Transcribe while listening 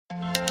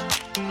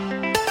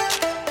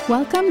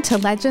Welcome to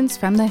Legends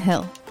from the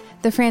Hill,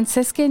 the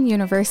Franciscan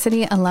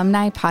University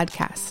Alumni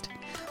Podcast,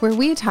 where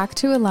we talk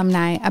to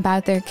alumni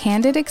about their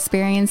candid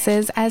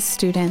experiences as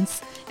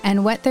students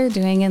and what they're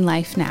doing in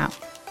life now.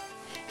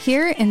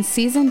 Here in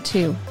Season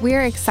 2, we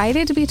are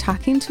excited to be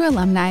talking to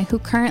alumni who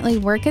currently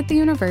work at the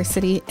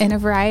university in a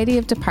variety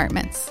of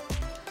departments.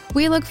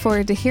 We look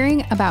forward to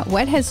hearing about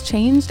what has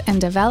changed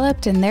and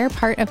developed in their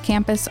part of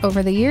campus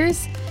over the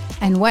years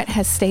and what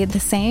has stayed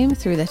the same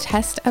through the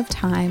test of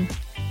time.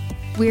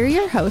 We're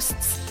your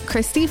hosts,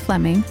 Christy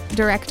Fleming,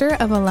 Director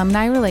of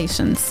Alumni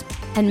Relations,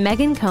 and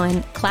Megan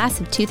Cohen,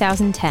 Class of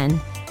 2010.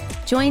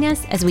 Join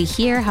us as we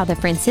hear how the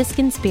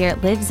Franciscan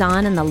spirit lives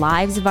on in the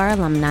lives of our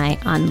alumni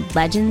on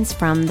Legends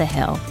from the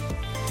Hill.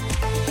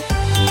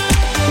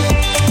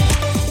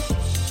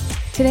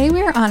 Today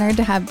we are honored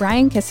to have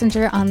Brian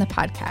Kissinger on the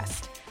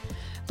podcast.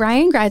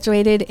 Brian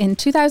graduated in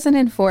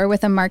 2004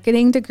 with a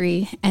marketing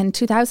degree and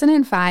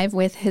 2005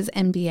 with his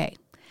MBA.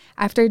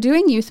 After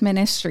doing youth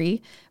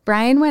ministry,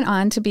 Brian went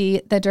on to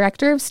be the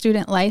Director of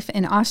Student Life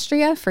in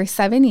Austria for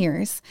 7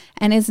 years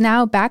and is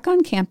now back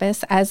on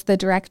campus as the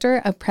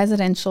Director of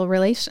Presidential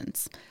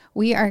Relations.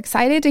 We are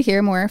excited to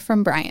hear more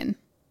from Brian.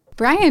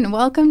 Brian,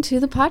 welcome to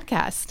the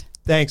podcast.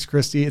 Thanks,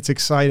 Christy. It's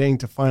exciting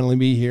to finally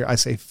be here. I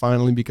say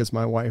finally because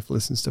my wife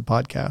listens to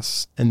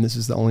podcasts, and this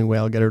is the only way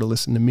I'll get her to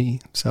listen to me.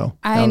 So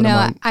I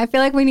know. I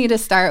feel like we need to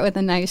start with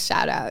a nice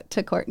shout out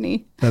to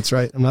Courtney. That's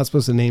right. I'm not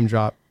supposed to name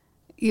drop.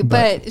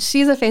 But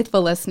she's a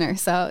faithful listener,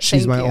 so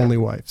she's my only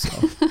wife.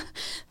 So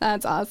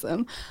that's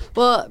awesome.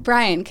 Well,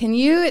 Brian, can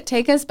you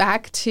take us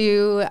back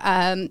to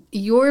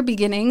your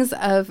beginnings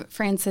of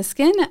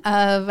Franciscan,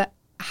 of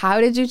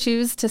how did you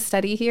choose to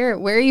study here?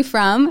 Where are you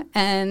from?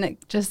 And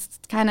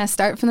just kind of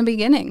start from the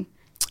beginning.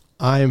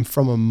 I am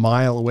from a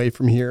mile away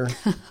from here,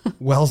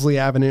 Wellesley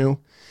Avenue.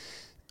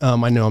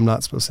 I know I'm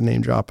not supposed to name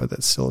drop, but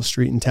that's still a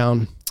street in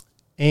town.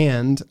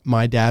 And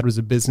my dad was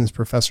a business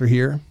professor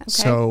here. Okay.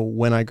 So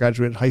when I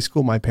graduated high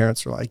school, my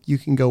parents were like, you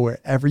can go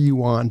wherever you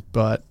want,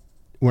 but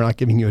we're not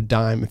giving you a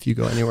dime if you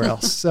go anywhere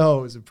else. So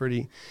it was a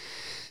pretty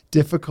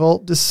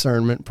difficult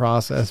discernment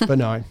process. But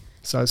no,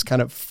 so I was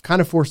kind of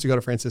forced to go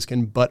to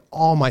Franciscan, but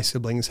all my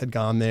siblings had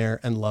gone there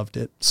and loved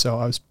it. So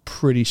I was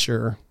pretty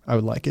sure I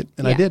would like it.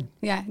 And I did.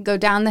 Yeah. Go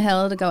down the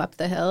hill to go up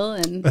the hill.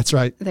 And that's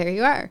right. There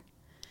you are.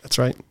 That's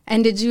right.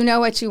 And did you know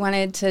what you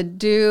wanted to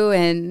do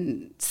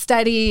and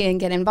study and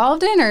get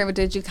involved in, or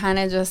did you kind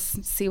of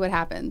just see what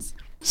happens?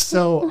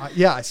 So,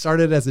 I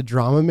started as a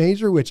drama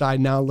major, which I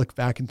now look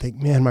back and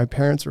think, man, my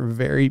parents were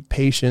very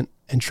patient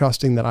and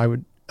trusting that I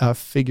would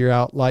figure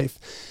out life.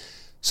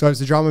 So I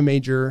was a drama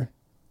major,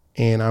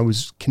 and I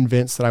was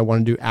convinced that I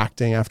wanted to do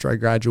acting after I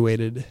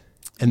graduated.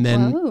 And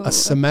then a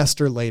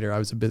semester later, I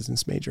was a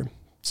business major.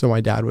 So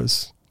my dad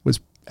was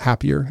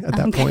happier at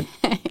that point.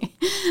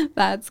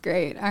 That's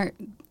great.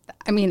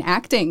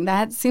 Acting,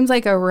 that seems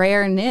like a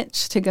rare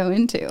niche to go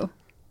into.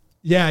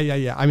 Yeah.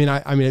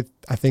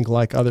 I think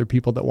like other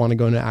people that want to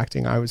go into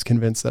acting, I was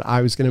convinced that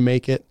I was going to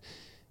make it.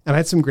 And I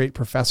had some great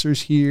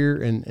professors here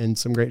and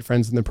some great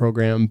friends in the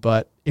program,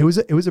 but it was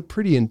a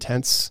pretty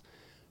intense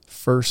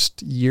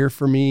first year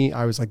for me.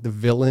 I was like the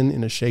villain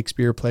in a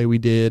Shakespeare play we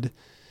did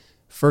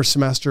first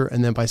semester.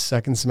 And then by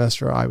second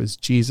semester, I was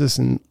Jesus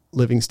in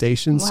Living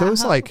Station. Wow. So it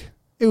was like,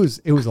 it was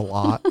a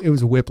lot. It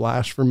was a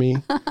whiplash for me.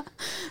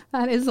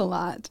 That is a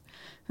lot.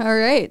 All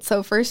right.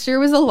 So first year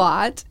was a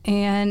lot.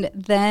 And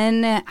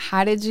then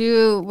what did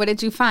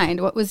you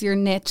find? What was your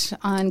niche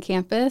on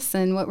campus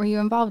and what were you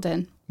involved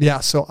in? Yeah.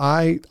 So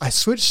I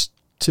switched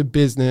to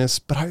business,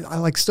 but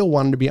I still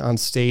wanted to be on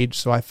stage.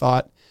 So I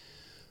thought,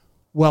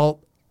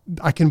 well,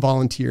 I can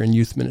volunteer in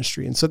youth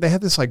ministry. And so they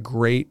had this like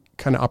great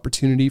kind of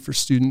opportunity for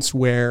students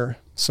where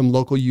some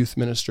local youth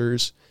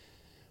ministers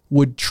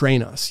would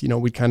train us.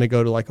 We'd kind of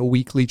go to like a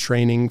weekly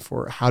training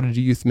for how to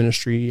do youth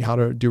ministry, how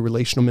to do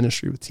relational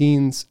ministry with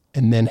teens,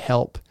 and then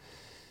help.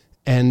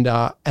 And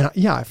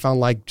I found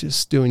like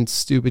just doing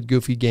stupid,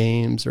 goofy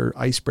games or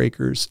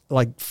icebreakers,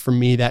 like for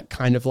me, that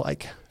kind of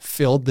like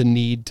filled the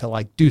need to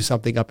like do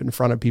something up in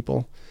front of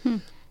people.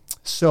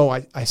 So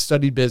I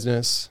studied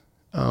business,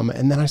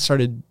 and then I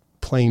started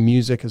playing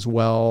music as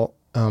well,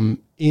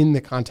 in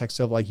the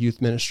context of like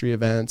youth ministry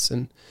events.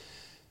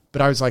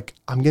 But I was like,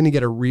 I'm going to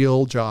get a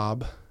real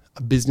job,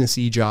 a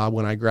business-y job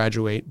when I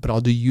graduate, but I'll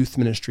do youth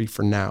ministry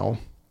for now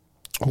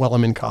while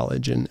I'm in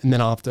college. And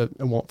then I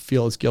won't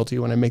feel as guilty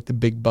when I make the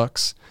big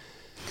bucks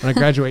when I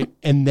graduate.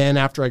 And then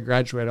after I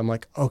graduate, I'm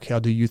like, okay, I'll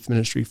do youth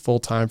ministry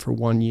full-time for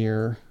 1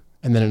 year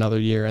and then another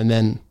year. And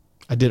then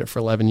I did it for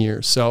 11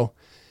 years. So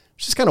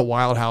it's just kind of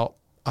wild how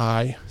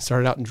I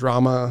started out in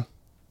drama,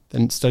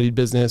 then studied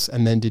business,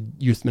 and then did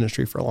youth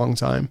ministry for a long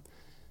time.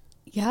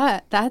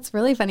 Yeah, that's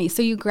really funny.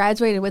 So you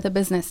graduated with a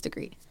business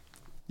degree.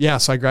 Yeah,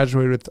 so I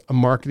graduated with a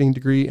marketing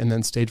degree and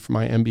then stayed for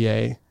my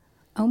MBA.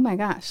 Oh my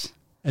gosh.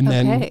 And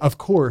then, of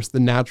course, the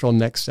natural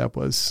next step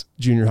was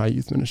junior high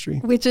youth ministry.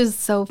 Which is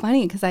so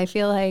funny because I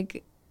feel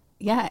like,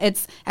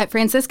 it's at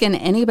Franciscan,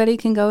 anybody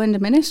can go into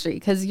ministry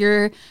because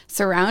you're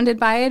surrounded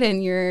by it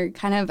and you're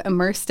kind of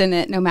immersed in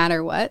it no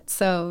matter what.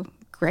 So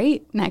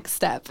great next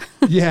step.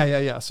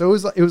 Yeah. So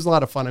it was a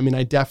lot of fun. I mean,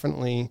 I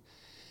definitely,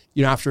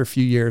 after a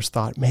few years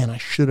thought, man, I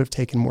should have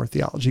taken more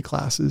theology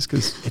classes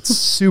because it's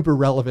super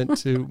relevant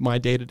to my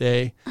day to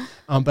day.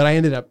 But I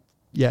ended up,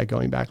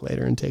 going back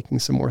later and taking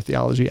some more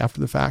theology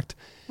after the fact.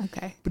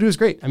 Okay. But it was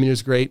great. I mean, it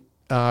was great.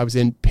 I was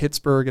in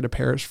Pittsburgh at a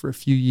parish for a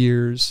few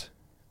years.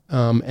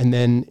 And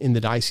then in the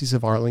Diocese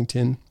of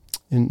Arlington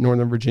in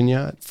Northern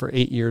Virginia for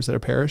 8 years at a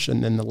parish.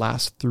 And then the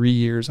last 3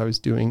 years I was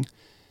doing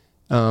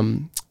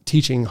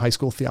teaching high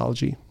school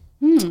theology.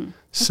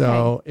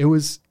 So it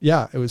was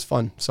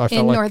fun. So I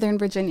felt like Northern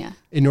Virginia.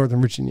 In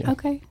Northern Virginia.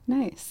 Okay,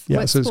 nice. Yeah,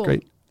 What so it was school?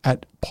 great.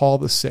 At Paul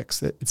VI.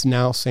 It's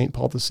now St.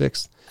 Paul VI.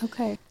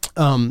 Okay.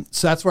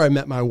 So that's where I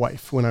met my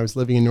wife when I was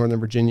living in Northern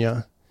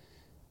Virginia.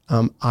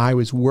 I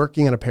was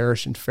working at a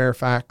parish in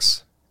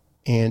Fairfax,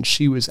 and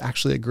she was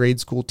actually a grade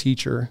school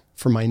teacher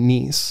for my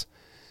niece.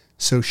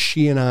 So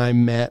she and I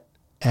met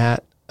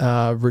at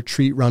a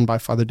retreat run by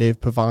Father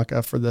Dave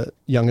Pavanka for the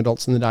young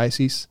adults in the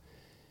diocese.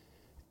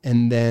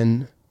 And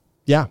then,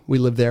 we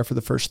lived there for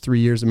the first 3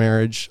 years of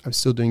marriage. I was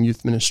still doing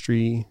youth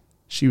ministry.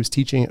 She was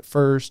teaching at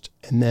first,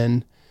 and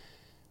then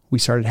we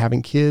started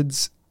having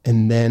kids.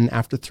 And then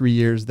after 3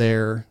 years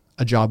there,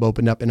 a job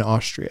opened up in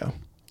Austria.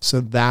 So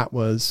that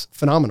was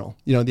phenomenal.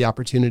 The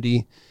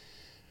opportunity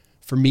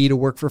for me to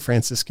work for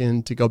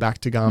Franciscan, to go back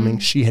to Gaming.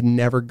 She had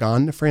never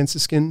gone to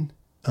Franciscan,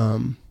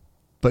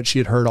 but she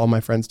had heard all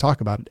my friends talk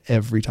about it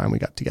every time we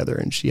got together,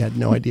 and she had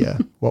no idea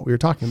what we were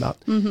talking about.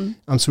 So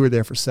we were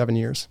there for 7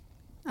 years.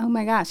 Oh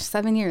my gosh,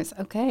 7 years.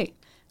 Okay.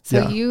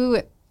 So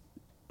you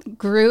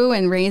grew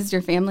and raised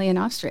your family in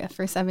Austria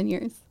for 7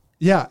 years.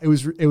 Yeah, it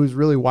was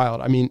really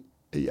wild. I mean,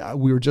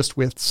 we were just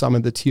with some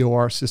of the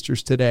TOR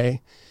sisters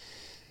today,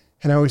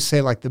 and I always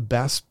say like the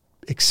best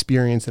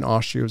experience in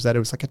Austria was that it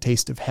was like a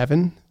taste of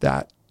heaven,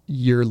 that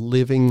you're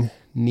living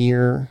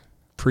near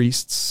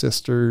priests,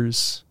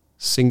 sisters,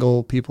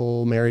 single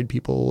people, married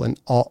people, and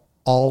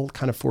all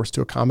kind of forced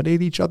to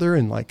accommodate each other.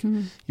 And like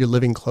you're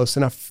living close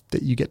enough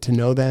that you get to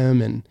know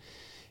them and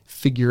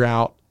figure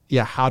out,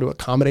 how to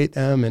accommodate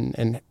them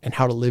and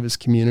how to live as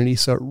community.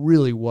 So it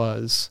really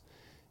was,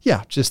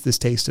 just this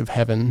taste of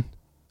heaven.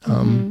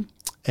 And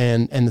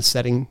the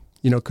setting,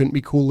 couldn't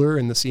be cooler,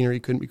 and the scenery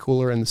couldn't be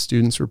cooler, and the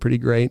students were pretty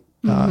great.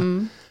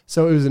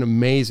 So it was an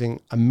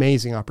amazing,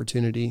 amazing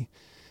opportunity.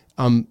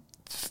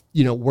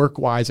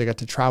 Work-wise, I got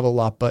to travel a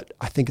lot, but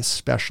I think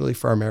especially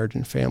for our marriage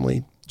and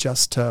family,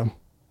 just to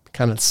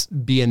kind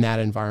of be in that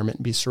environment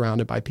and be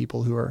surrounded by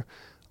people who are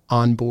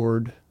on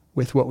board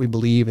with what we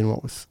believe and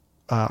what with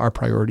our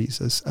priorities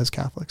as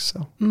Catholics.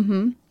 So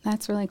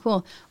That's really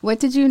cool.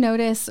 What did you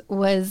notice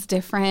was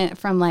different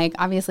from, like,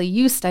 obviously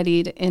you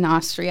studied in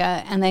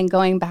Austria and then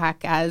going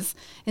back as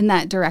in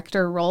that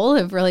director role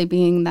of really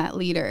being that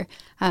leader?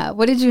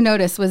 What did you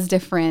notice was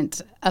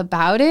different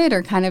about it,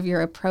 or kind of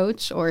your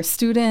approach, or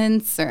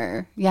students,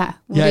 or what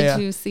did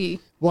you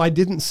see? Well, I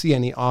didn't see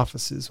any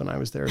offices when I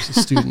was there as a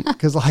student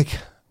because,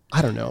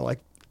 I don't know,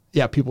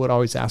 people would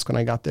always ask when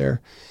I got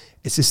there,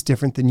 is this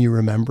different than you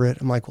remember it?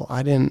 I'm like, well,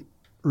 I didn't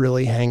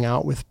really hang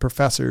out with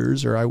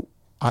professors, or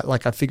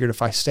I figured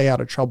if I stay out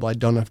of trouble, I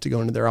don't have to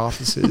go into their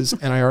offices.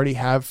 And I already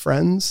have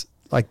friends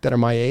that are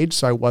my age.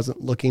 So I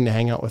wasn't looking to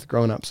hang out with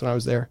grownups when I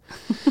was there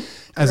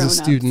as a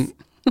student.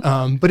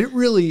 But it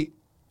really,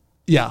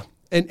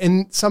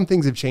 And some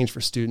things have changed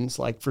for students.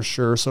 Like, for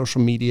sure, social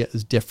media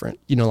is different.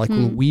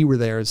 When we were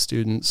there as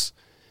students,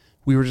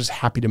 we were just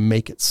happy to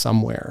make it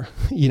somewhere,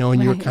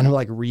 and you were kind of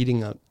like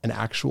reading an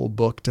actual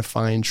book to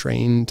find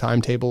train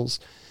timetables.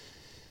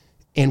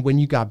 And when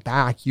you got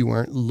back, you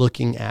weren't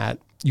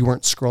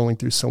scrolling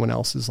through someone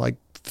else's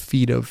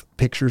feed of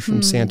pictures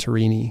from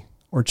Santorini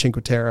or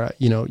Cinque Terre.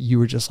 You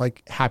were just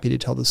happy to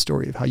tell the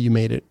story of how you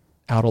made it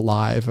out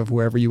alive of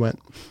wherever you went.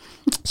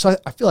 So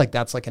I feel like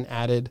that's an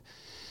added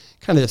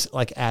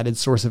added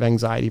source of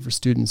anxiety for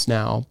students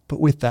now. But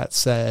with that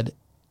said,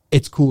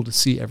 it's cool to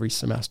see every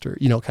semester,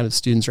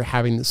 students are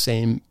having the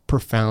same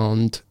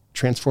profound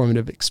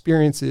transformative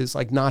experiences,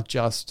 not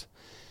just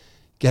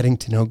getting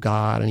to know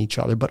God and each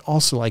other, but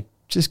also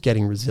just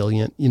getting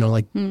resilient,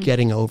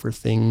 getting over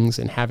things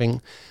and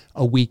having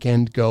a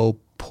weekend go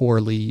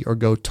poorly or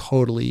go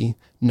totally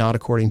not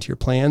according to your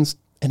plans,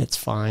 and it's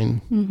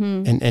fine.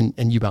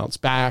 And you bounce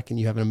back and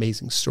you have an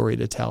amazing story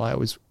to tell. I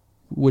always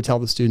would tell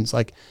the students,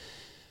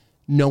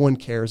 no one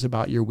cares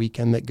about your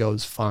weekend that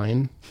goes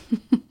fine.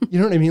 You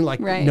know what I mean?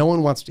 Right. No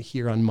one wants to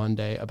hear on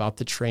Monday about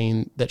the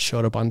train that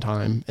showed up on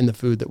time and the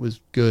food that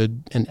was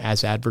good and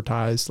as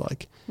advertised.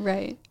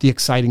 Right. The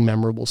exciting,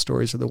 memorable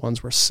stories are the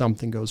ones where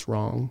something goes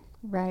wrong.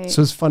 Right.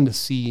 So it's fun to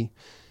see,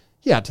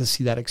 to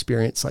see that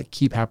experience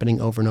keep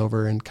happening over and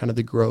over, and kind of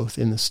the growth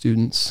in the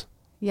students.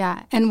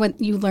 Yeah. And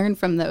what you learn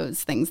from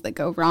those things that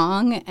go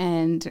wrong,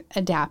 and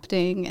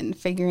adapting and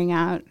figuring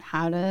out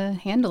how to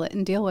handle it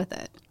and deal with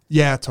it.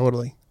 Yeah,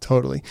 totally.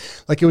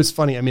 It was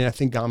funny. I mean, I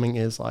think Gaming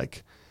is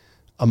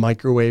a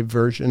microwave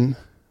version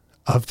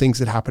of things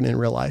that happen in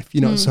real life.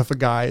 So if a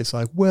guy is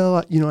like,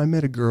 well, I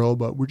met a girl,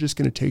 but we're just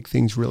going to take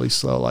things really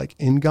slow. Like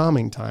in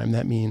Gaming time,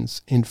 that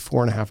means in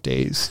 4.5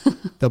 days,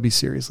 they'll be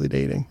seriously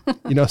dating,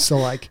 so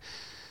like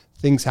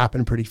things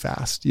happen pretty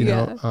fast,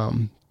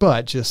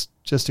 but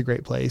just a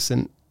great place.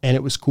 And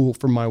it was cool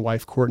for my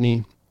wife,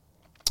 Courtney,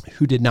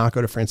 who did not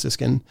go to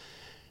Franciscan,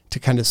 to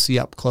kind of see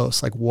up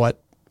close, like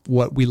what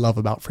we love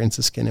about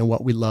Franciscan and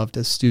what we loved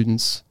as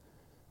students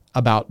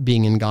about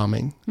being in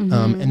Gaming.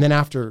 And then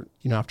after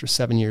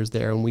 7 years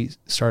there, and we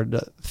started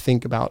to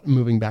think about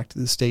moving back to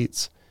the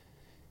States,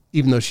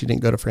 even though she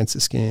didn't go to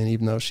Franciscan,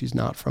 even though she's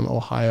not from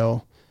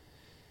Ohio,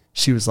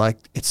 she was like,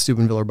 it's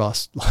Steubenville or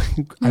bust.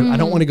 Like, I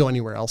don't want to go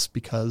anywhere else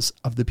because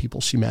of the people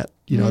she met,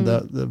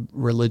 the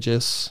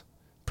religious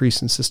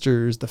priests and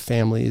sisters, the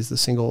families, the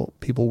single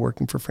people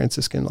working for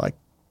Franciscan, like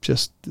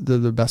just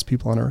the best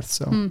people on earth.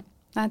 So.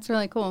 That's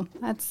really cool.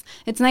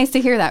 It's nice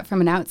to hear that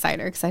from an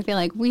outsider, because I feel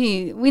like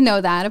we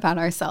know that about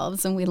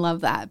ourselves and we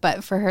love that.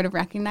 But for her to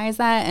recognize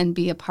that and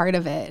be a part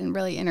of it and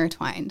really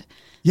intertwined,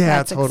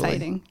 that's totally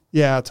exciting.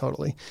 Yeah,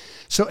 totally.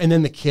 So, and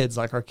then the kids,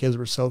 like our kids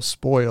were so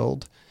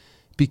spoiled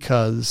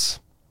because,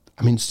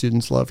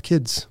 students love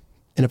kids.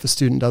 And if a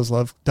student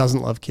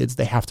doesn't love kids,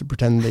 they have to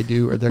pretend they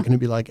do, or they're going to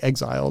be like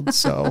exiled.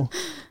 So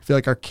I feel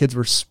like our kids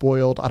were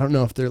spoiled. I don't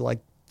know if they're like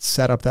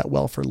set up that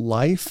well for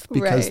life,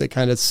 because they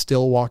kind of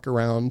still walk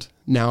around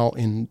now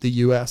in the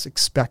US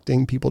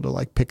expecting people to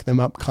like pick them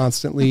up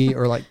constantly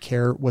or like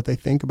care what they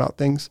think about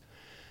things.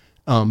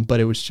 But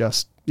it was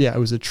just, it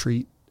was a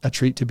treat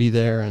to be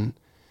there and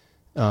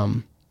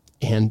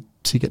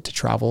to get to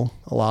travel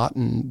a lot.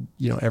 And,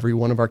 every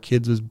one of our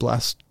kids was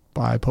blessed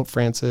by Pope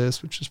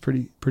Francis, which is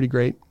pretty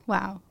great.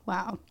 Wow.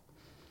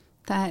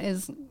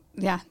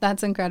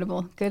 That's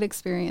incredible. Good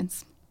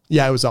experience.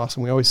 Yeah, it was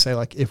awesome. We always say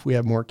like, if we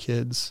have more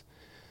kids,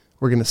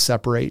 we're going to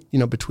separate,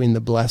 between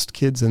the blessed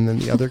kids and then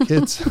the other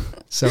kids.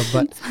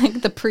 But it's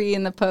like the pre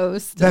and the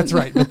post. That's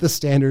right. But the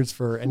standards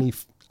for any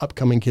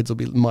upcoming kids will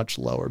be much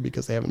lower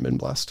because they haven't been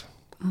blessed.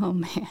 Oh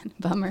man,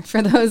 bummer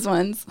for those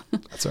ones.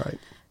 That's all right.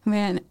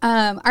 Man.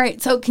 All right.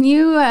 So can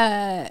you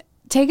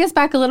take us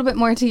back a little bit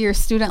more to your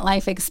student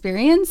life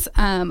experience,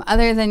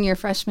 other than your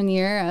freshman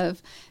year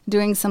of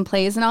doing some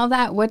plays and all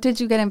that? What did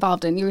you get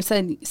involved in? You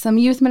said some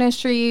youth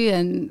ministry,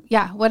 and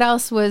what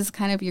else was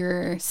kind of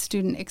your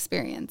student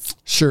experience?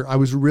 Sure. I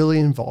was really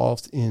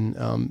involved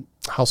in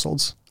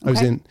households. I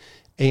was in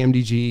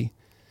AMDG,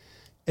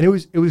 and it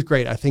was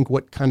great. I think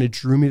what kind of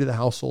drew me to the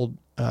household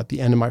at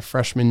the end of my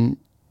freshman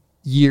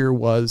year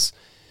was,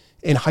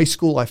 in high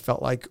school, I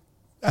felt like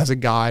as a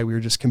guy, we were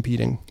just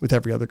competing with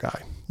every other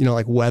guy.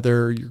 Like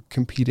whether you're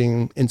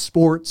competing in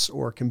sports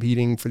or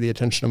competing for the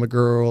attention of a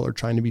girl or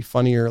trying to be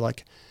funnier,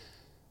 like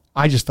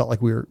I just felt like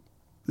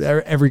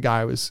every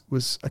guy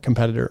was a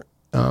competitor.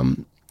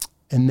 And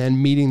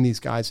then meeting these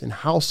guys in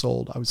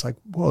household, I was like,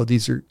 whoa,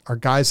 these are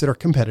guys that are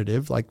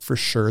competitive. Like for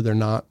sure, they're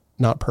not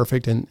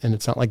perfect. And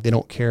it's not like they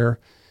don't care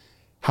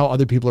how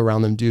other people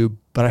around them do,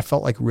 but I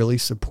felt like really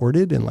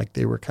supported and like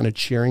they were kind of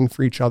cheering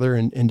for each other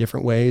in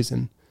different ways.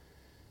 And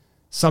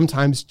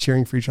sometimes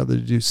cheering for each other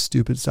to do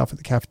stupid stuff at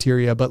the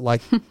cafeteria, but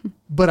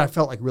I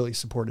felt like really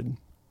supported.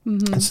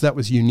 Mm-hmm. And so that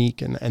was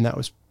unique. And that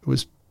was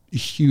a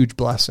huge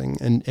blessing.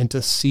 And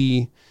to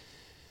see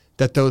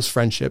that those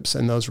friendships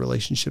and those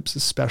relationships,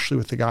 especially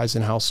with the guys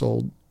in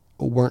household,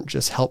 weren't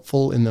just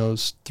helpful in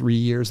those 3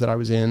 years that I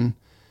was in,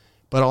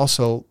 but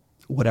also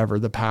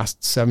the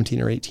past 17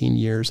 or 18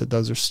 years, that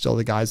those are still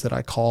the guys that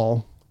I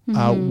call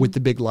with the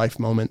big life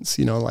moments,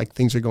 like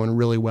things are going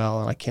really well.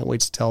 And I can't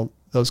wait to tell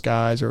those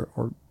guys or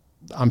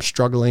I'm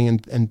struggling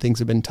and things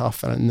have been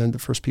tough, and then the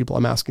first people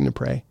I'm asking to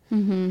pray.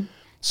 Mm-hmm.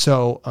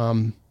 So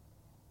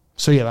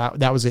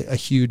that was a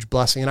huge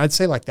blessing. And I'd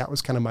say like that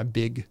was kind of my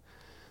big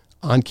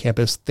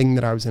on-campus thing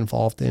that I was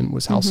involved in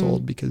was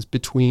household, because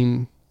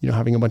between,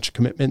 having a bunch of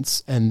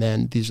commitments and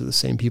then these are the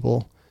same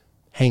people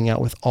hanging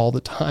out with all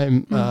the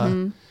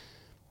time,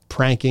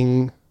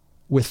 pranking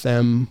with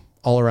them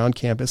all around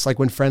campus. Like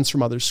when friends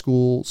from other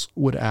schools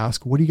would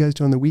ask, what do you guys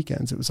do on the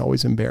weekends? It was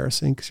always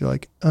embarrassing because you're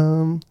like,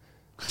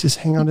 just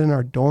hang out in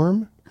our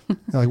dorm.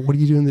 Like, what do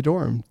you do in the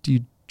dorm? Do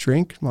you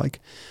drink? I'm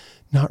like,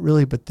 not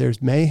really, but there's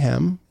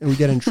mayhem and we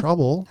get in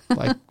trouble.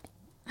 Like,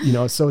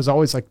 so it's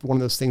always like one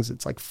of those things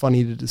that's like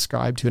funny to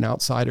describe to an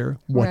outsider.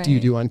 What do you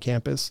do on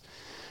campus?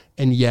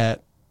 And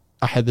yet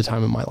I had the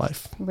time of my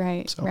life.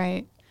 Right.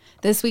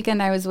 This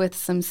weekend I was with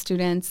some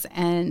students,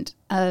 and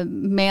a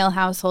male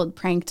household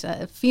pranked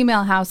a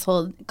female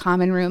household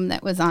common room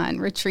that was on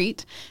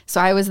retreat.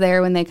 So I was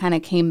there when they kind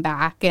of came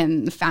back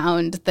and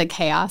found the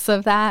chaos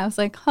of that. I was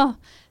like,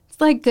 it's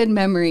like good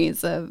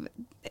memories of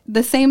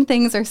the same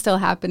things are still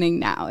happening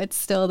now. It's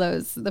still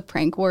the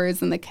prank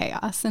wars and the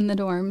chaos in the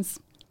dorms.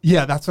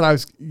 Yeah, that's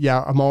what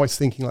I'm always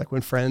thinking, like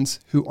when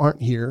friends who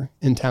aren't here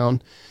in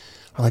town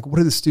are like, what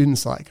are the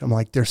students like? I'm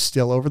like, they're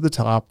still over the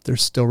top. They're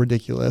still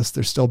ridiculous.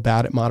 They're still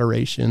bad at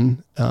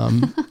moderation.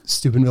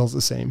 Steubenville's the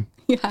same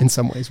in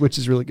some ways, which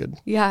is really good.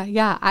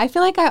 Yeah. I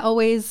feel like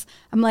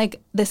I'm like,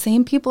 the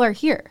same people are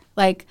here.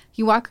 Like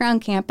you walk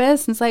around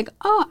campus and it's like,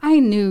 oh, I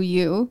knew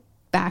you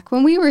back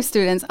when we were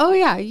students. Oh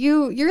yeah,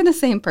 you're the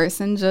same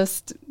person,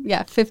 just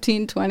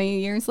 15, 20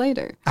 years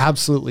later.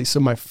 Absolutely. So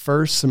my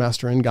first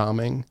semester in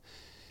Gaming,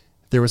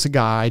 there was a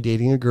guy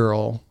dating a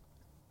girl,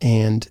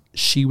 and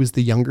she was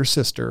the younger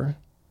sister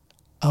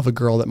of a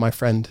girl that my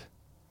friend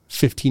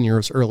 15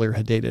 years earlier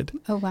had dated.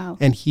 Oh wow.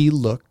 And he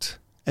looked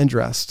and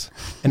dressed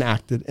and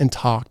acted and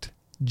talked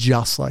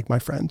just like my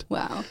friend.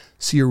 Wow.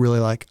 So you're really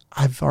like,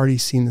 I've already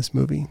seen this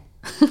movie,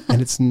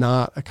 and it's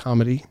not a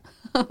comedy.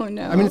 Oh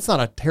no. I mean, it's not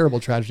a terrible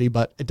tragedy,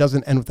 but it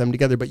doesn't end with them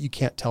together, but you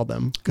can't tell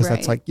them because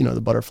that's like,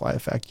 the butterfly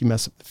effect. You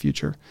mess up the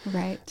future.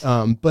 Right.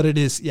 But it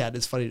is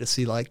funny to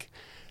see like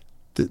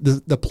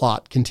the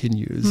plot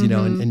continues,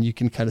 and you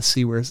can kind of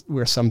see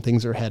where some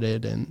things are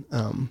headed. And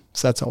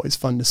so that's always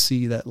fun to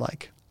see that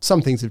like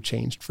some things have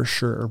changed for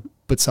sure,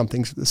 but some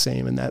things are the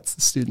same. And that's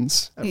the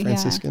students at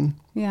Franciscan.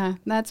 Yeah,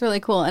 that's really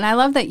cool. And I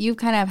love that you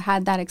kind of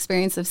had that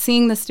experience of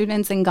seeing the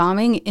students in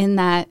Gaming in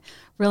that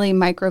really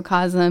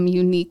microcosm,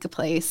 unique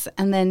place.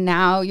 And then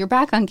now you're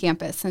back on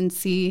campus and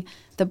see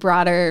the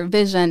broader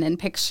vision and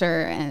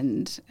picture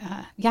and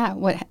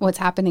what's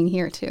happening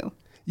here too.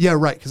 Yeah,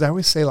 right. Because I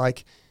always say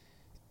like,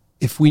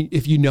 if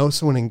you know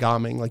someone in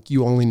Gaming, like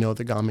you only know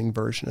the Gaming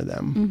version of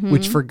them,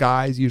 which for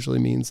guys usually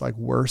means like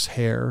worse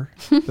hair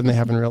than they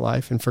have in real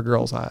life. And for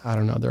girls, I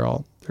don't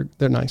know,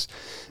 they're nice.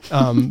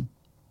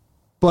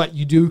 But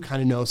you do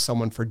kind of know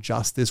someone for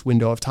just this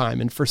window of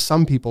time. And for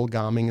some people,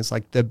 Gaming is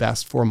like the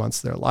best 4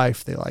 months of their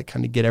life. They like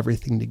kind of get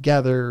everything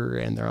together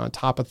and they're on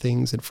top of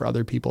things. And for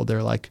other people,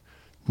 they're like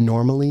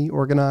normally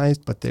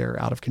organized, but they're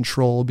out of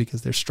control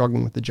because they're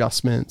struggling with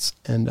adjustments.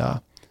 And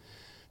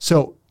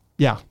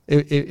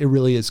it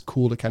really is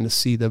cool to kind of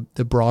see the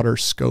broader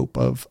scope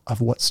of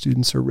what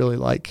students are really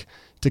like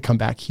to come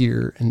back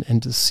here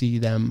and to see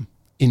them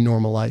in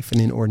normal life and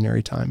in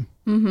ordinary time.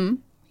 Mm-hmm.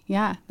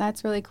 Yeah,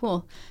 that's really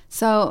cool.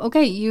 So,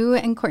 okay, you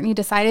and Courtney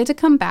decided to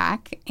come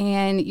back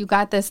and you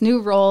got this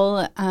new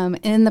role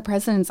in the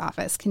president's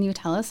office. Can you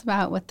tell us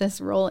about what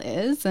this role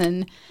is?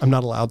 And I'm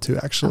not allowed to,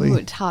 actually.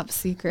 Oh, top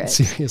secret.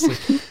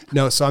 Seriously.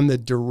 No, so I'm the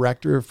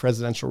director of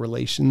presidential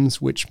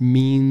relations, which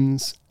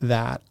means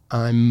that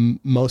I'm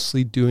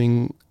mostly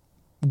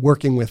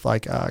working with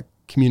like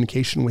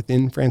communication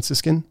within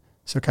Franciscan.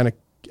 So kind of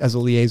as a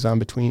liaison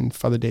between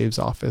Father Dave's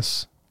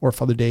office or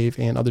Father Dave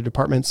and other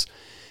departments.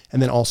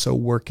 And then also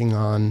working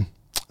on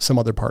some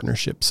other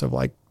partnerships of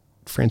like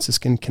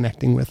Franciscan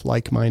connecting with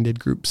like-minded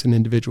groups and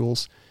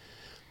individuals.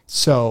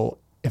 So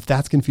if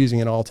that's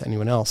confusing at all to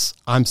anyone else,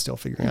 I'm still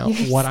figuring out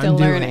what I'm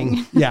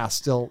doing. Yeah,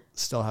 still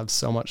have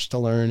so much to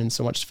learn and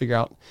so much to figure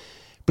out.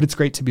 But it's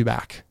great to be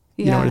back.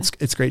 Yeah.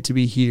 It's great to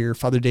be here.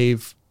 Father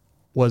Dave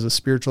was a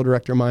spiritual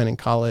director of mine in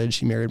college.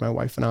 He married my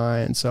wife and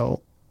I. And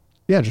so,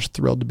 just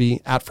thrilled to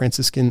be at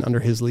Franciscan under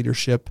his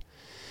leadership.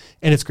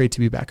 And it's great to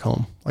be back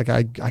home. Like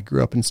I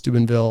grew up in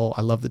Steubenville.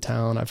 I love the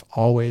town. I've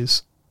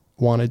always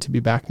wanted to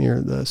be back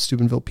near the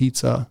Steubenville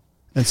pizza.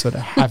 And so to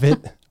have it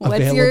What's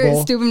available.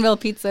 your Steubenville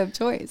pizza of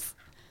choice?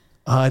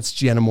 It's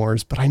Gianna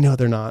Moore's, but I know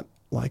they're not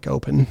like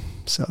open.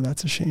 So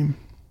that's a shame.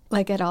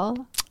 Like at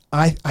all?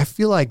 I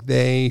feel like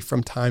they,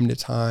 from time to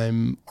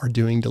time, are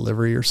doing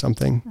delivery or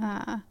something.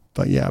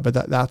 But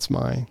that's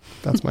my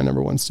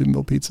number one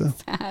Steubenville pizza.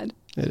 Sad.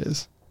 It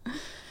is.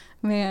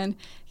 Man.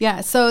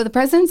 Yeah. So the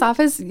president's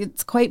office,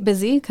 it's quite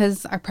busy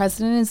because our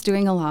president is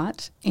doing a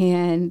lot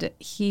and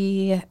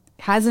he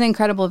has an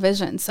incredible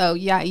vision. So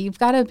you've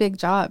got a big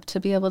job to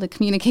be able to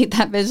communicate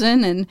that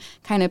vision and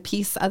kind of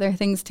piece other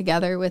things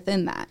together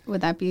within that. Would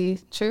that be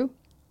true?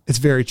 It's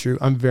very true.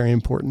 I'm very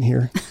important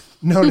here.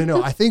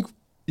 No. I think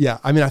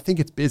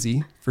it's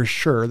busy for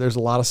sure. There's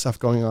a lot of stuff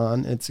going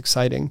on. It's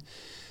exciting.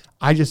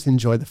 I just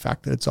enjoy the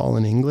fact that it's all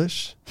in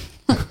English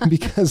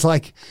because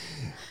like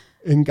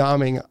in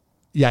Gaming,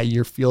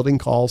 you're fielding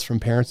calls from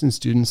parents and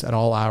students at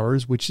all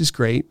hours, which is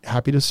great.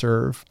 Happy to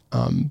serve.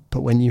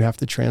 But when you have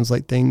to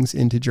translate things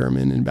into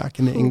German and back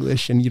into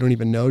English and you don't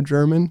even know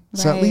German,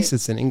 so at least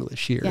it's in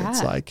English here. Yeah.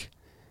 It's like,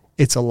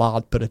 it's a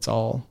lot, but it's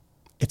all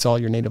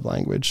your native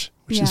language,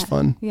 which is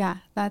fun. Yeah,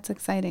 that's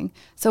exciting.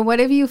 So what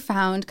have you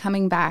found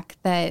coming back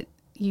that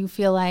you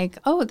feel like,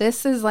 oh,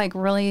 this is like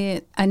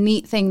really a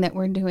neat thing that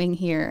we're doing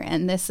here,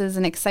 and this is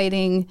an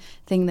exciting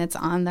thing that's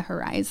on the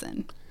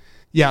horizon?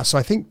 Yeah, so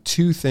I think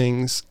two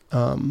things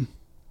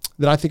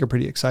that I think are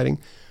pretty exciting.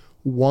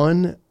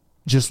 One,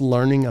 just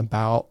learning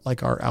about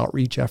like our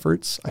outreach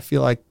efforts. I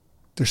feel like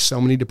there's so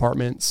many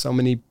departments, so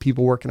many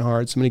people working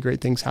hard, so many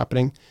great things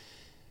happening.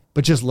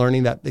 But just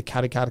learning that the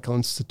Catechetical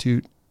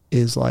Institute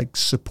is like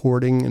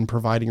supporting and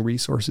providing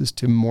resources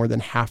to more than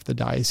half the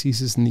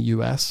dioceses in the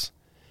U.S.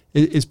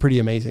 is pretty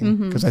amazing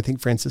because I think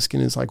Franciscan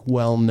is like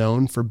well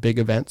known for big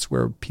events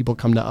where people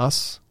come to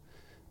us.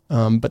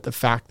 But the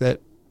fact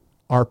that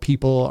our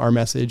people, our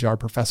message, our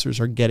professors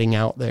are getting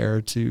out there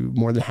to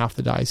more than half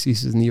the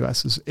dioceses in the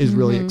U.S. is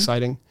really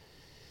exciting.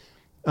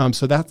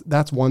 So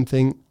that's one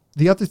thing.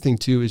 The other thing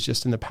too is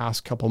just in the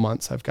past couple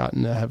months, I've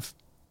gotten to have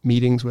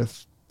meetings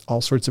with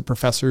all sorts of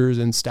professors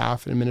and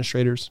staff and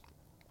administrators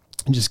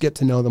and just get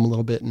to know them a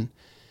little bit. And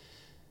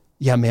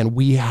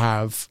we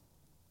have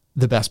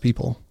the best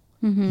people.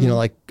 you know,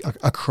 like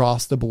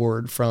across the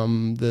board,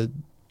 from the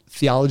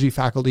theology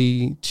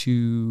faculty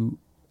to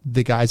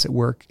the guys that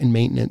work in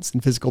maintenance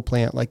and physical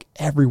plant. Like,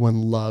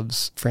 everyone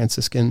loves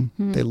Franciscan.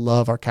 They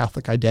love our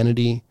Catholic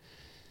identity.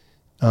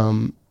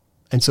 And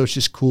so it's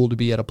just cool to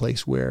be at a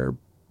place where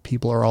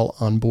people are all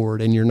on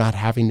board and you're not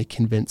having to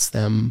convince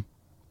them,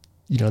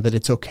 you know, that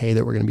it's okay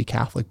that we're going to be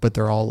Catholic, but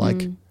they're all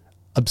like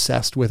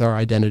obsessed with our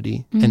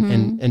identity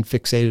and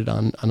fixated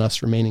on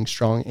us remaining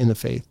strong in the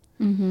faith.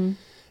 And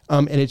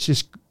it's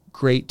just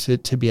great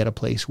to be at a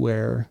place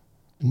where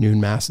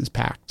noon mass is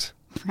packed,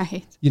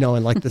 right? You know,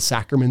 and like the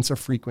sacraments are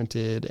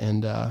frequented.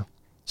 And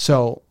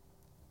so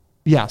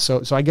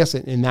I guess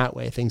in that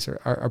way, things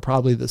are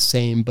probably the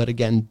same. But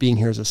again, being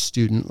here as a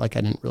student, like,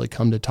 I didn't really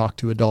come to talk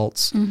to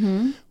adults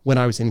when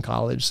I was in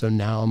college. So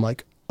now I'm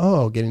like,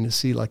 getting to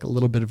see like a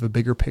little bit of a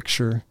bigger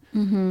picture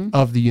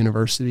of the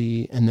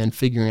university, and then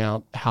figuring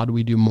out how do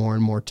we do more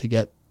and more to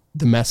get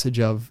the message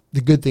of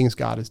the good things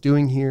God is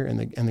doing here and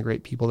the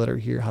great people that are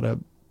here, how to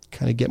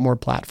kind of get more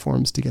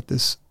platforms to get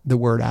the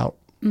word out.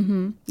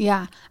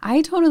 Yeah,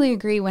 I totally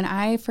agree. When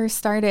I first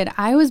started,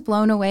 I was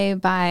blown away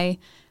by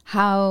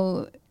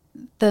how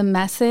the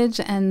message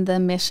and the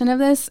mission of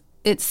this,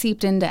 it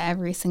seeped into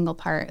every single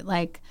part.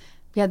 Like,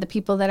 we had the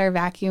people that are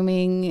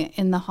vacuuming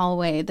in the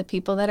hallway, the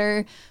people that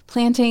are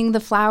planting the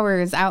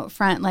flowers out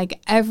front.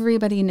 Like,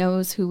 everybody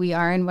knows who we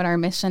are and what our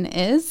mission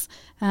is.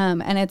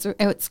 And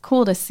it's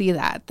cool to see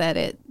that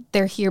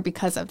they're here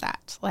because of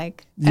that.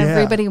 Like,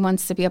 everybody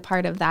wants to be a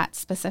part of that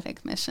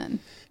specific mission.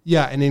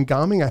 Yeah. And in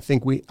Gaming, I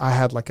think I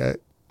had like a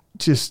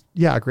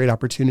great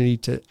opportunity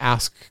to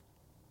ask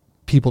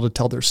people to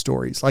tell their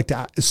stories, like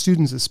to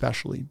students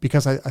especially,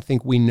 because I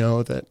think we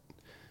know that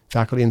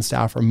faculty and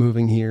staff are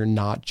moving here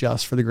not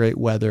just for the great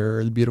weather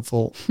or the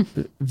beautiful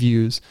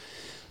views,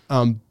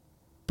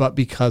 but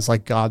because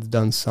like God's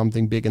done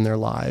something big in their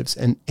lives.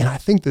 And I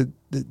think that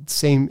the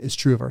same is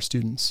true of our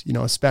students, you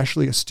know,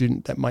 especially a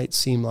student that might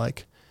seem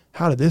like,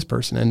 how did this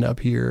person end up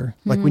here?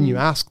 Like, when you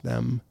ask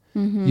them,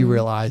 you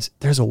realize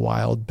there's a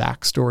wild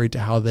backstory to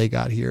how they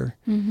got here,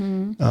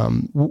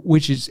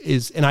 which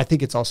is, and I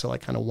think it's also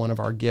like kind of one of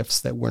our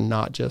gifts, that we're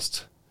not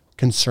just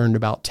concerned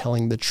about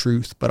telling the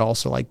truth, but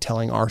also like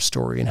telling our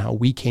story and how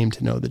we came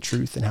to know the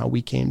truth and how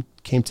we came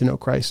to know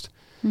Christ.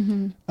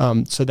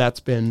 So that's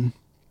been,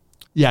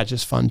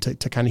 just fun to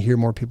kind of hear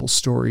more people's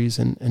stories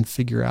and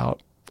figure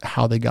out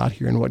how they got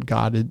here and what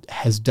God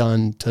has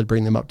done to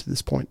bring them up to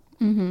this point.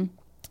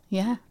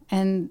 Yeah.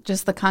 And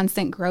just the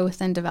constant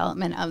growth and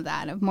development of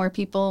that, of more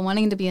people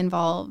wanting to be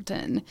involved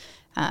and,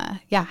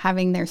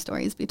 having their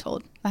stories be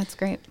told. That's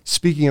great.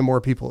 Speaking of more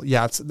people,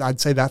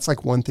 I'd say that's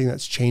like one thing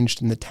that's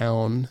changed in the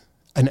town.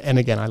 And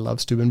again, I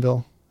love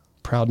Steubenville,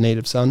 proud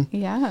native son.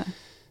 Yeah.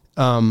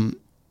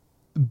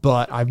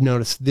 But I've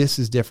noticed this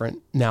is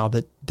different now,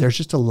 that there's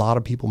just a lot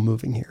of people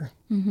moving here.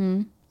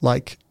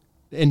 Like,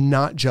 and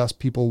not just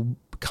people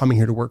coming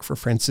here to work for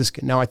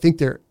Franciscan. Now, I think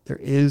there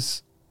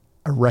is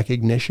a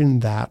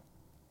recognition that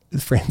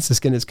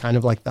Franciscan is kind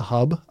of like the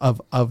hub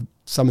of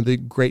some of the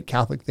great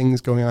Catholic things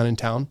going on in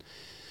town,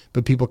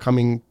 but people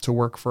coming to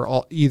work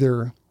for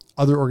either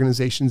other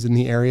organizations in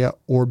the area,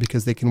 or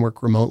because they can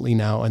work remotely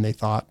now and they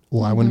thought,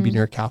 well, I want to be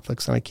near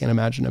Catholics and I can't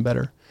imagine a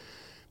better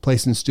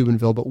place in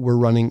Steubenville. But we're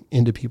running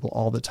into people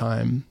all the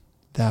time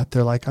that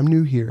they're like, I'm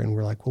new here. And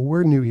we're like, well,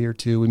 we're new here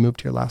too. We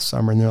moved here last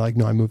summer. And they're like,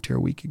 no, I moved here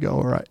a week ago.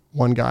 Or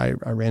one guy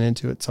I ran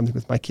into at something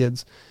with my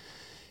kids.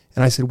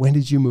 And I said, when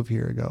did you move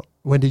here?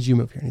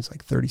 And he's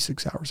like,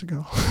 36 hours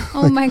ago.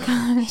 Oh my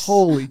gosh.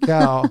 Holy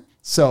cow.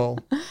 So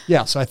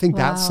I think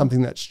that's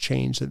something that's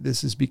changed, that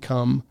this has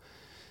become,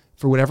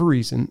 for whatever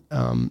reason,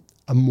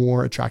 a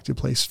more attractive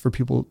place for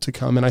people to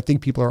come. And I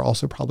think people are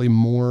also probably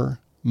more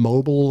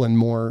mobile and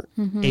more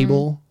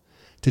able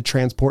to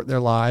transport their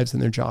lives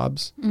and their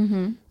jobs.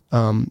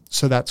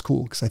 So that's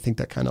cool, because I think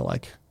that kind of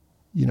like,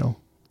 you know,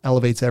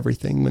 elevates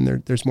everything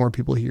when there's more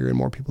people here and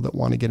more people that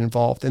want to get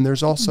involved. And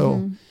there's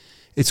also,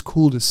 it's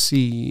cool to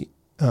see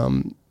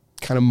kind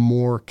of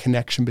more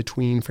connection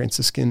between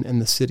Franciscan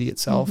and the city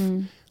itself.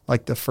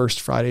 Like the first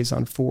Fridays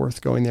on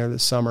 4th, going there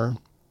this summer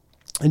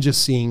and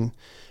just seeing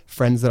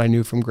friends that I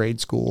knew from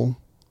grade school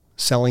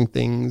selling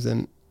things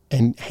and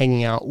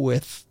hanging out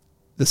with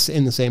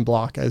in the same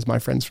block as my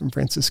friends from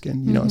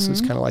Franciscan, you know, so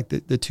it's kind of like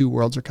the two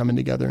worlds are coming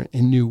together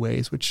in new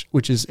ways,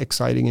 which is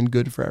exciting and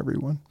good for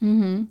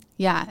everyone.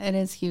 Yeah, it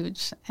is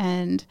huge.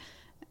 And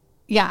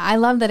I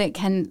love that it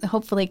can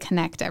hopefully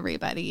connect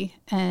everybody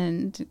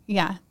and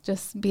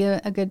just be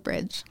a good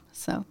bridge.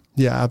 So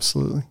yeah,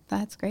 absolutely.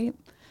 That's great.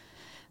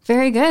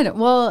 Very good.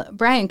 Well,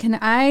 Brian, can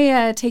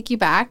I take you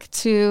back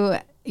to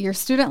your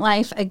student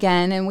life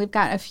again? And we've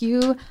got a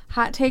few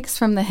hot takes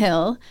from the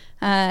Hill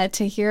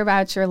to hear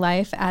about your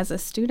life as a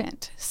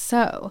student.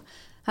 So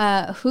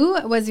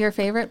who was your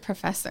favorite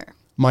professor?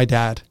 My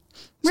dad.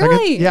 So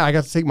Really? I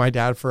got to take my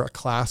dad for a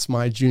class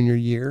my junior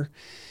year.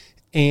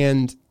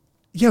 And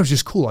it was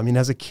just cool. I mean,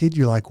 as a kid,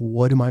 you're like,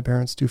 what do my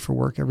parents do for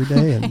work every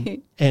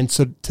day? And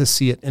so to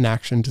see it in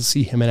action, to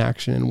see him in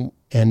action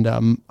And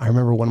I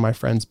remember one of my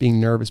friends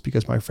being nervous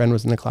because my friend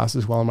was in the class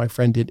as well. And my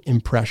friend did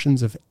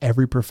impressions of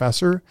every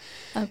professor.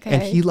 Okay.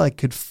 And he like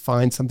could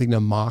find something to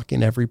mock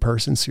in every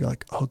person. So you're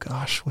like, oh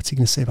gosh, what's he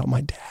going to say about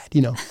my dad?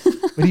 You know,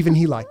 but even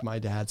he liked my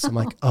dad. So I'm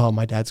like, oh,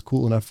 my dad's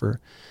cool enough for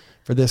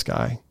this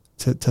guy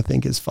to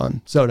think is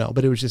fun. So no,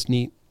 but it was just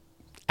neat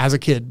as a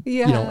kid,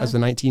 you know, as a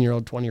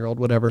 19-year-old, 20-year-old,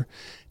 whatever,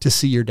 to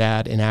see your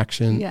dad in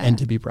action and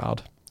to be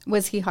proud.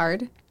 Was he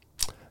hard?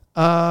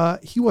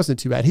 He wasn't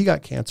too bad. He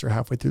got cancer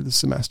halfway through the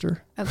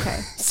semester.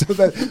 Okay. So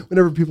that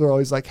whenever people are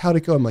always like, how'd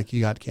it go? I'm like,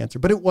 you got cancer,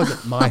 but it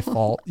wasn't my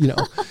fault, you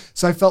know?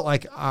 So I felt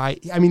like I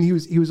mean, he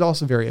was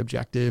also very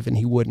objective, and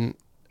he wouldn't,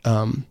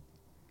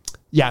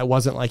 it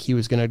wasn't like he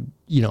was going to,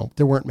 you know,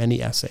 there weren't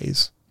many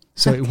essays.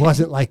 So it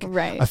wasn't like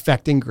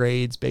affecting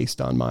grades based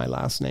on my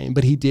last name,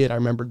 but he did. I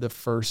remember the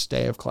first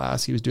day of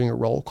class, he was doing a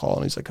roll call,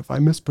 and he's like, if I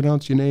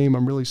mispronounce your name,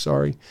 I'm really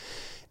sorry.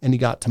 And he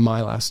got to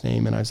my last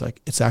name, and I was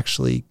like, it's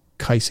actually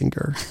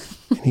Keisinger.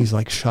 And he's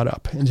like, shut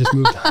up, and just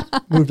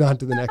moved on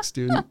to the next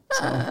student.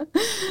 So.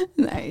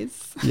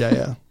 Nice.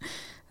 Yeah.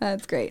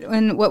 That's great.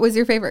 And what was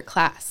your favorite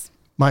class?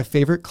 My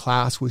favorite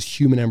class was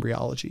human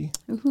embryology.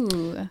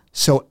 Ooh.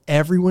 So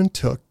everyone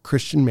took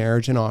Christian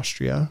marriage in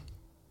Austria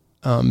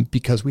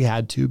because we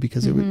had to,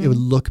 because it would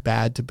look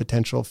bad to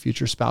potential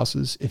future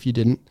spouses if you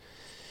didn't.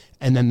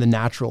 And then the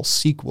natural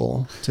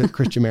sequel to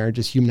Christian marriage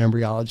is human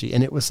embryology.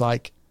 And it was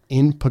like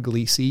in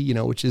Puglisi, you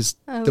know, which is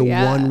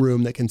one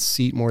room that can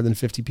seat more than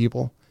 50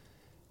 people.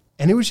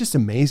 And it was just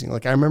amazing.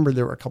 Like I remember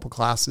there were a couple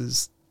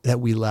classes that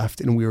we left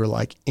and we were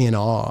like in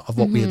awe of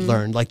what we had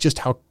learned, like just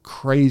how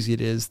crazy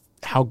it is,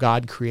 how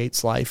God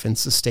creates life and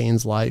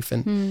sustains life,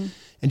 and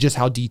just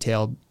how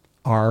detailed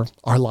our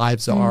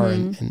lives are,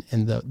 and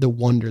the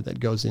wonder that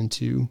goes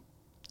into,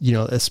 you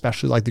know,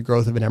 especially like the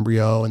growth of an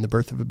embryo and the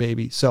birth of a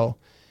baby. So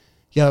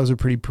yeah, it was a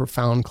pretty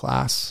profound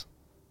class.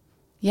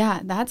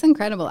 Yeah, that's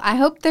incredible. I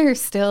hope there's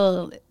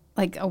still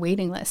like a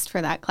waiting list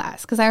for that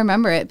class, because I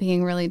remember it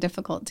being really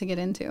difficult to get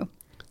into.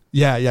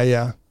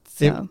 Yeah.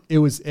 So. It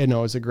was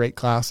a great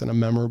class and a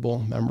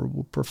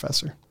memorable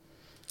professor.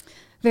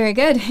 Very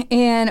good.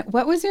 And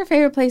what was your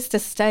favorite place to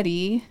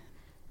study,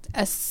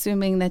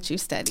 assuming that you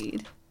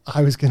studied?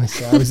 I was going to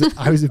say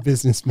I was a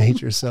business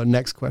major. So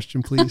next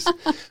question, please.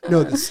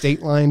 No, the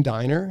State Line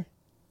Diner,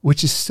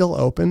 which is still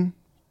open.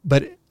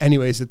 But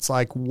anyways, it's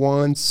like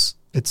once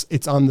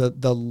it's on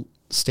the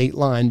state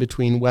line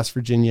between West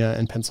Virginia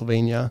and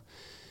Pennsylvania.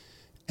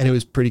 And it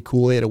was pretty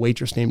cool. They had a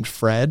waitress named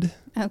Fred.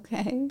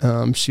 Okay.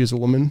 She was a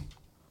woman,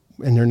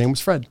 and her name was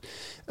Fred.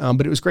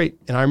 But it was great.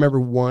 And I remember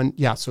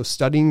so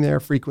studying there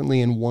frequently,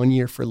 and 1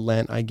 year for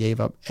Lent, I gave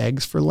up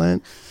eggs for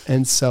Lent.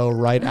 And so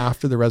right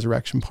after the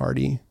resurrection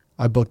party,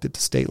 I booked it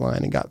to State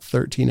Line and got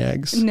 13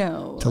 eggs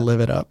to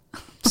live it up.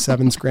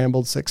 7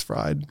 scrambled, 6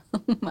 fried.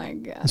 Oh my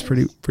God. It's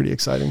pretty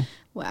exciting.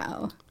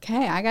 Wow.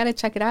 Okay. I got to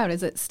check it out.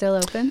 Is it still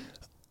open?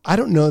 I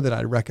don't know that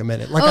I'd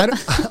recommend it. Like,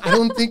 I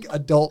don't think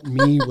adult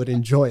me would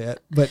enjoy it,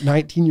 but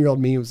 19-year-old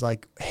me was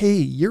like, hey,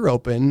 you're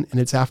open and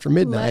it's after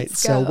midnight.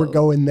 So we're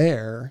going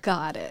there.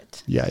 Got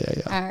it. Yeah.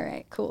 All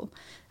right, cool.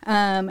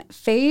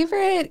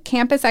 Favorite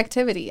campus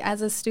activity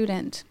as a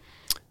student?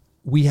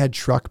 We had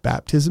truck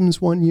baptisms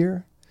 1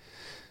 year.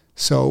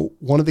 So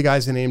one of the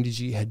guys in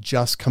AMDG had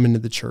just come into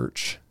the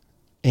church,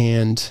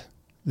 and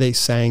they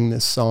sang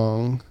this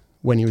song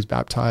when he was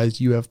baptized,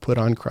 you have put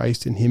on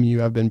Christ, in him you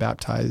have been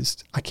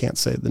baptized. I can't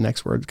say the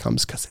next word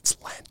comes because it's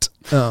Lent,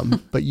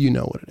 but you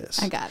know what it is.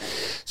 I got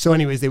it. So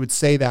anyways, they would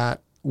say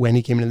that when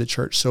he came into the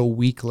church. So a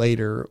week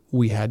later,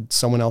 we had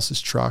someone else's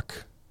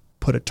truck,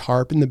 put a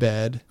tarp in the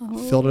bed,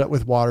 filled it up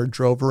with water,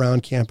 drove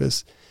around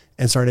campus,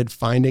 and started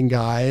finding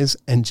guys,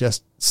 and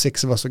just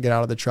 6 of us would get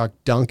out of the truck,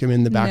 dunk them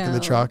in the back of the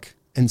truck,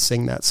 and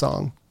sing that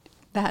song.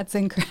 That's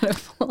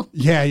incredible.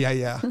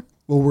 Yeah.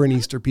 Well, we're an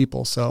Easter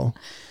people, so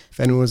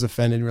if anyone was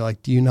offended, we're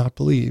like, do you not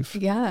believe?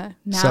 Yeah.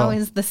 Now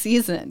is the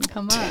season.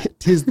 Come on.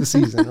 'Tis the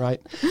season, right?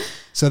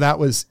 So that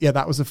was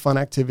a fun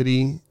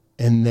activity.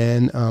 And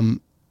then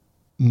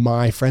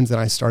my friends and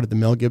I started the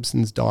Mel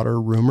Gibson's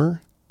Daughter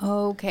Rumor.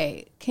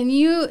 Okay. Can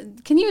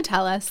you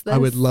tell us this? I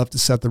would love to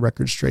set the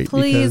record straight.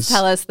 Please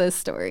tell us this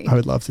story. I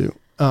would love to.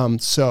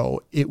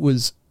 So it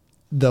was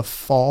the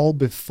fall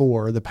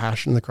before The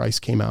Passion of the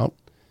Christ came out.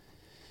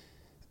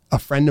 A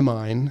friend of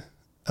mine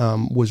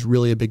was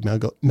really a big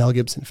Mel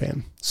Gibson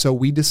fan. So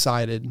we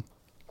decided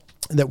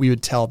that we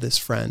would tell this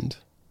friend,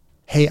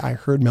 hey, I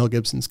heard Mel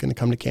Gibson's going to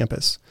come to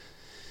campus.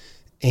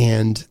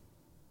 And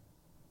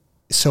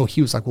so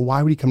he was like, well,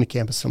 why would he come to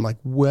campus? And I'm like,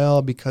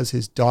 well, because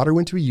his daughter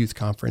went to a youth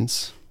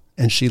conference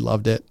and she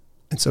loved it.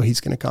 And so he's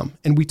going to come.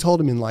 And we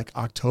told him in like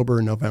October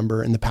or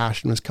November, and The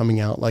Passion was coming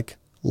out like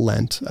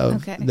Lent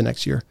of the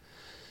next year.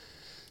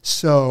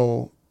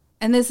 So...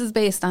 And this is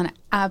based on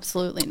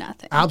absolutely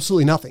nothing.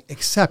 Absolutely nothing,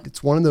 except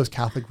it's one of those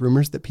Catholic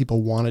rumors that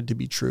people wanted to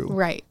be true.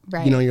 Right.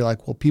 You know, you're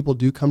like, well, people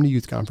do come to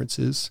youth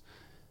conferences.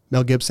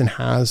 Mel Gibson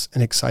has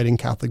an exciting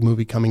Catholic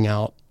movie coming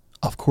out.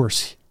 Of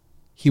course,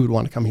 he would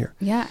want to come here.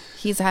 Yeah,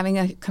 he's having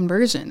a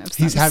conversion of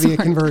some He's having sort.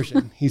 a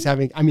conversion.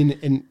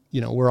 And,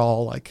 you know, we're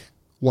all like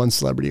one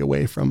celebrity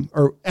away from,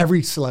 or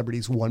every celebrity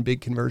is one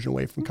big conversion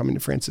away from coming to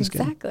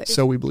Franciscan. Exactly.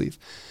 So we believe.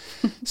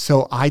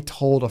 So I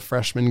told a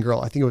freshman girl,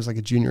 I think it was like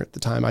a junior at the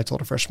time. I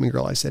told a freshman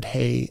girl, I said,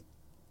 hey,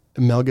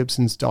 Mel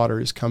Gibson's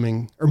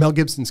coming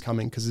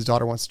because his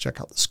daughter wants to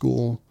check out the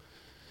school,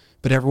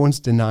 but everyone's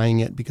denying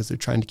it because they're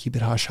trying to keep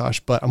it hush hush.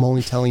 But I'm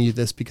only telling you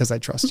this because I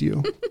trust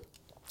you.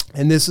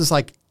 And this is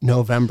like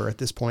November at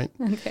this point.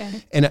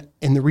 Okay. And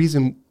the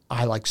reason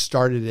I like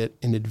started it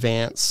in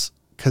advance,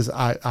 because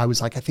I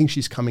was like, I think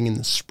she's coming in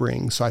the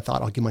spring. So I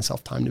thought I'll give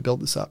myself time to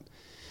build this up.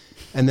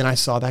 And then I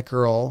saw that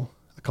girl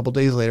a couple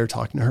days later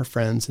talking to her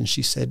friends, and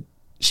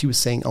she was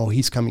saying, oh,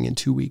 he's coming in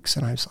 2 weeks.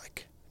 And I was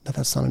like, no,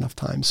 that's not enough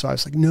time. So I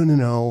was like,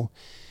 no,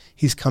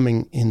 he's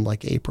coming in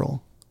like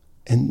April.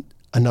 And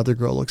another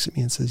girl looks at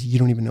me and says, you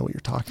don't even know what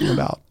you're talking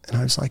about. And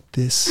I was like,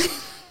 this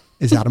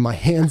is out of my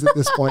hands at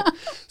this point.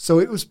 So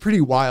it was pretty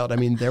wild. I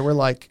mean, there were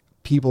like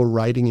people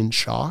writing in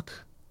chalk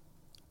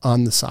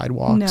on the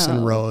sidewalks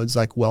and roads,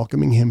 like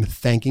welcoming him,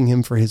 thanking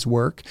him for his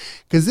work.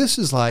 Because this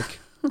is like,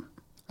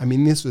 I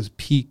mean, this was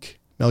peak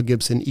Mel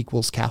Gibson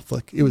equals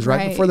Catholic. It was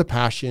right before the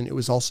Passion. It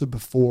was also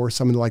before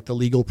some of the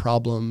legal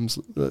problems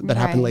that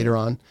happened later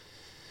on.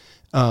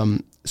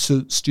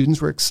 So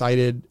students were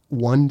excited.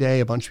 One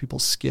day, a bunch of people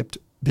skipped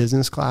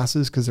business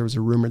classes because there was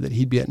a rumor that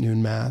he'd be at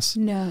noon mass.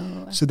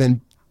 No. So then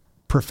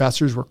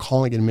professors were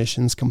calling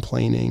admissions,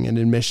 complaining, and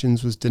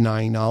admissions was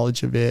denying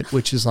knowledge of it,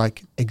 which is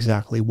like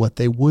exactly what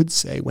they would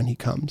say when he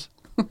comes.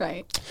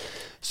 Right.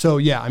 So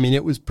yeah, I mean,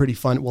 it was pretty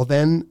fun. Well,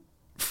 then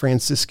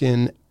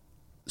Franciscan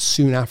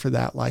soon after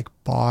that, like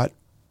bought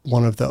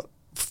one of the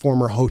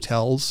former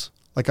hotels,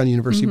 like on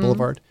University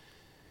Boulevard.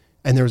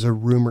 And there was a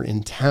rumor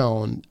in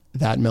town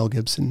that Mel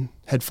Gibson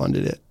had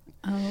funded it.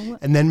 Oh.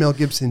 And then Mel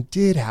Gibson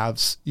did have,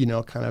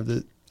 kind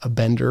of a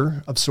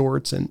bender of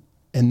sorts. And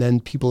then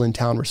people in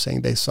town were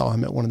saying they saw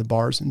him at one of the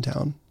bars in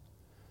town.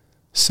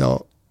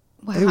 So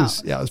wow. It was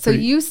so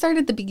pretty, you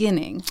started the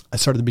beginning. I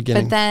started the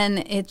beginning. But then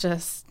it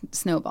just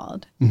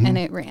snowballed and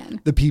it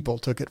ran. The people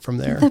took it from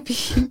there. The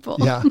people.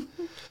 Yeah.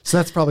 So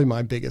that's probably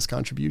my biggest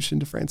contribution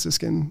to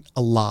Franciscan,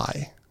 a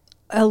lie.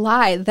 A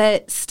lie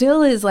that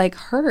still is like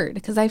heard,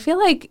 because I feel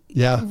like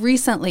Yeah.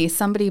 recently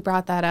somebody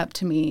brought that up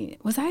to me.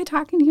 Was I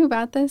talking to you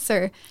about this,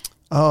 or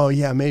Oh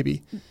yeah,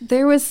 maybe.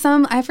 there was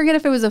I forget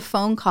if it was a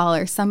phone call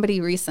or somebody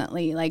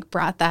recently like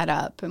brought that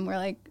up, and we're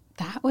like,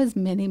 that was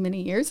many,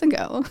 many years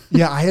ago.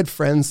 Yeah, I had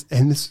friends,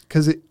 and this,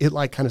 because it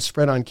like kind of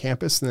spread on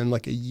campus, and then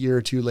like a year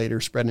or two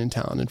later spread in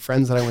town, and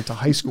friends that I went to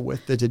high school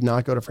with that did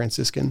not go to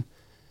Franciscan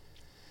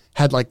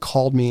had like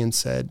called me and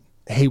said,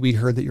 hey, we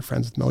heard that you're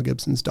friends with Mel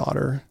Gibson's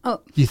daughter. Oh.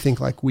 You think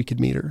like we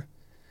could meet her?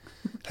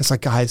 I was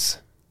like, guys,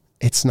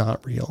 it's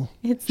not real.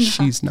 It's not.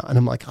 She's not. And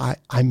I'm like,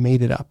 I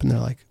made it up. And they're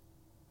like,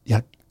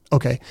 yeah,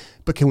 okay,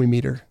 but can we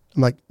meet her?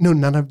 I'm like, no,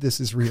 none of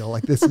this is real.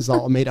 Like, this is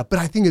all made up. But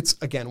I think it's,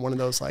 again, one of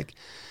those like,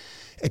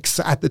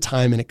 at the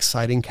time, an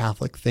exciting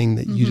Catholic thing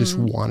that you just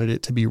wanted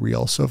it to be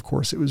real. So of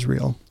course it was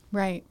real.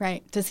 Right.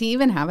 Does he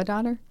even have a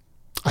daughter?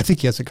 I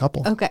think he has a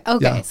couple. Okay.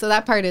 Yeah. So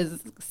that part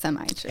is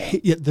semi-true.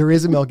 Yeah, there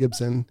is a Mel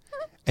Gibson,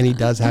 and he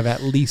does have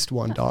at least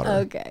one daughter.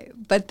 Okay.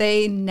 But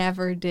they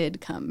never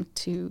did come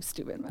to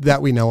Steubenville.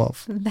 That we know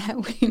of. That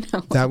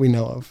we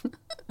know of.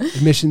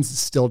 Admissions is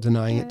still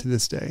denying it to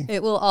this day.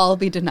 It will all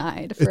be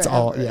denied forever. It's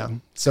all, yeah.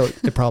 So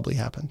it probably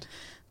happened.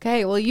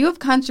 Okay, well, you have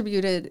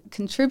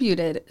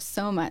contributed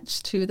so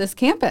much to this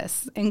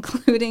campus,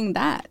 including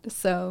that.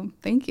 So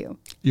thank you.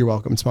 You're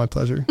welcome. It's my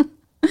pleasure.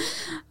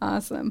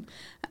 Awesome.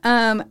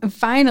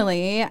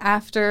 Finally,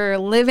 after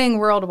living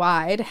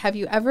worldwide, have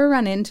you ever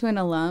run into an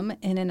alum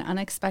in an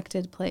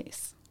unexpected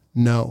place?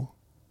 No.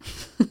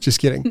 Just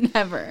kidding.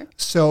 Never.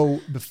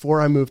 So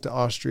before I moved to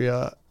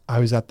Austria, I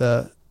was at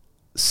the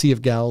Sea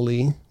of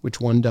Galilee,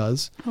 which one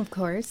does. Of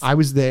course. I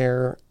was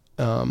there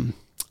on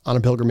a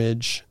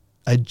pilgrimage.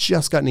 I'd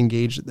just gotten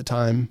engaged at the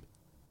time,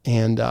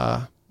 and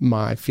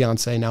my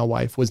fiance, now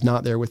wife, was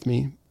not there with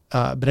me.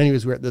 But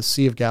anyways, we're at the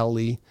Sea of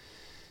Galilee,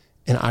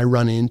 and I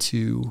run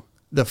into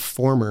the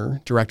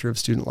former director of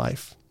student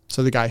life.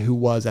 So the guy who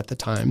was at the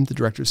time the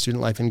director of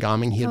student life in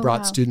Gaming, he had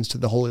brought students to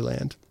the Holy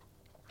Land.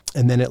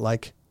 And then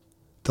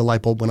the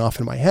light bulb went off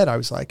in my head. I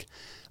was like,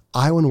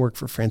 I want to work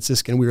for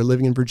Franciscan. We were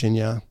living in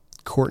Virginia.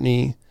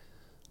 Courtney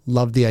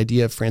loved the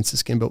idea of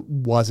Franciscan, but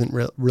wasn't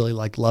really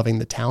like loving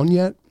the town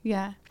yet.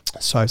 Yeah.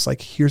 So I was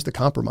like, here's the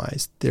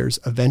compromise. There's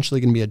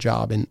eventually going to be a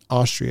job in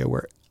Austria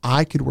where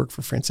I could work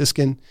for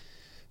Franciscan.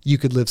 You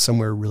could live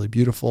somewhere really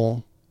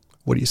beautiful.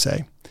 What do you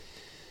say?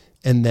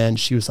 And then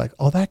she was like,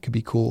 oh, that could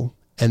be cool.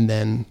 And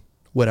then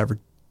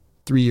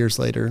 3 years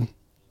later,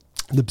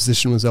 the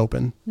position was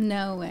open.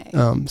 No way.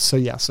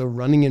 So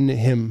running into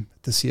him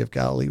at the Sea of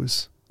Galilee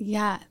was...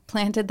 Yeah,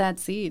 planted that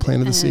seed.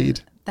 Planted the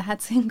seed.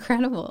 That's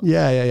incredible.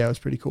 Yeah. It was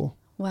pretty cool.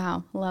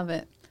 Wow, love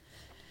it.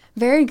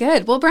 Very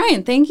good. Well,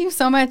 Brian, thank you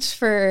so much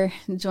for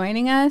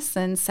joining us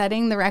and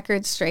setting the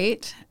record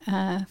straight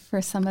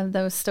for some of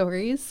those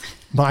stories.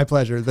 My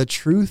pleasure. The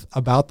truth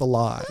about the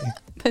lie.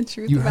 The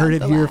truth You about heard it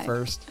the here lie.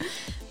 first.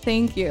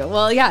 Thank you.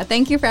 Well, yeah,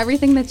 thank you for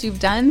everything that you've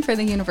done for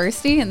the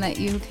university and that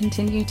you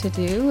continue to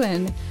do.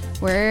 And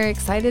we're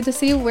excited to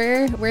see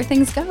where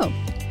things go.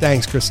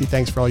 Thanks, Chrissy.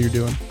 Thanks for all you're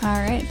doing.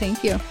 All right.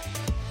 Thank you.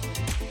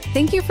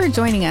 Thank you for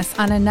joining us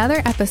on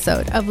another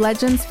episode of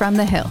Legends from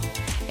the Hill.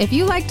 If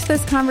you liked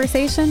this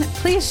conversation,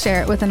 please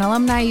share it with an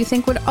alumni you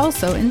think would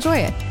also enjoy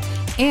it.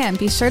 And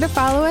be sure to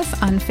follow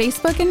us on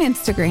Facebook and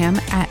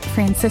Instagram at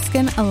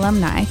Franciscan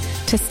Alumni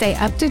to stay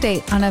up to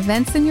date on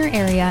events in your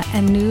area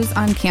and news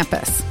on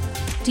campus.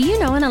 Do you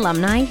know an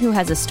alumni who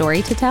has a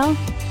story to tell?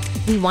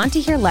 We want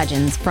to hear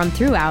legends from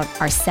throughout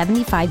our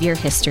 75-year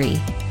history.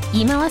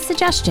 Email us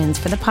suggestions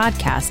for the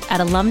podcast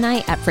at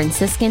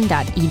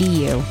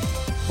alumni@franciscan.edu.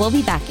 We'll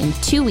be back in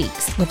 2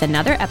 weeks with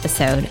another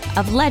episode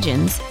of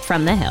Legends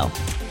from the Hill.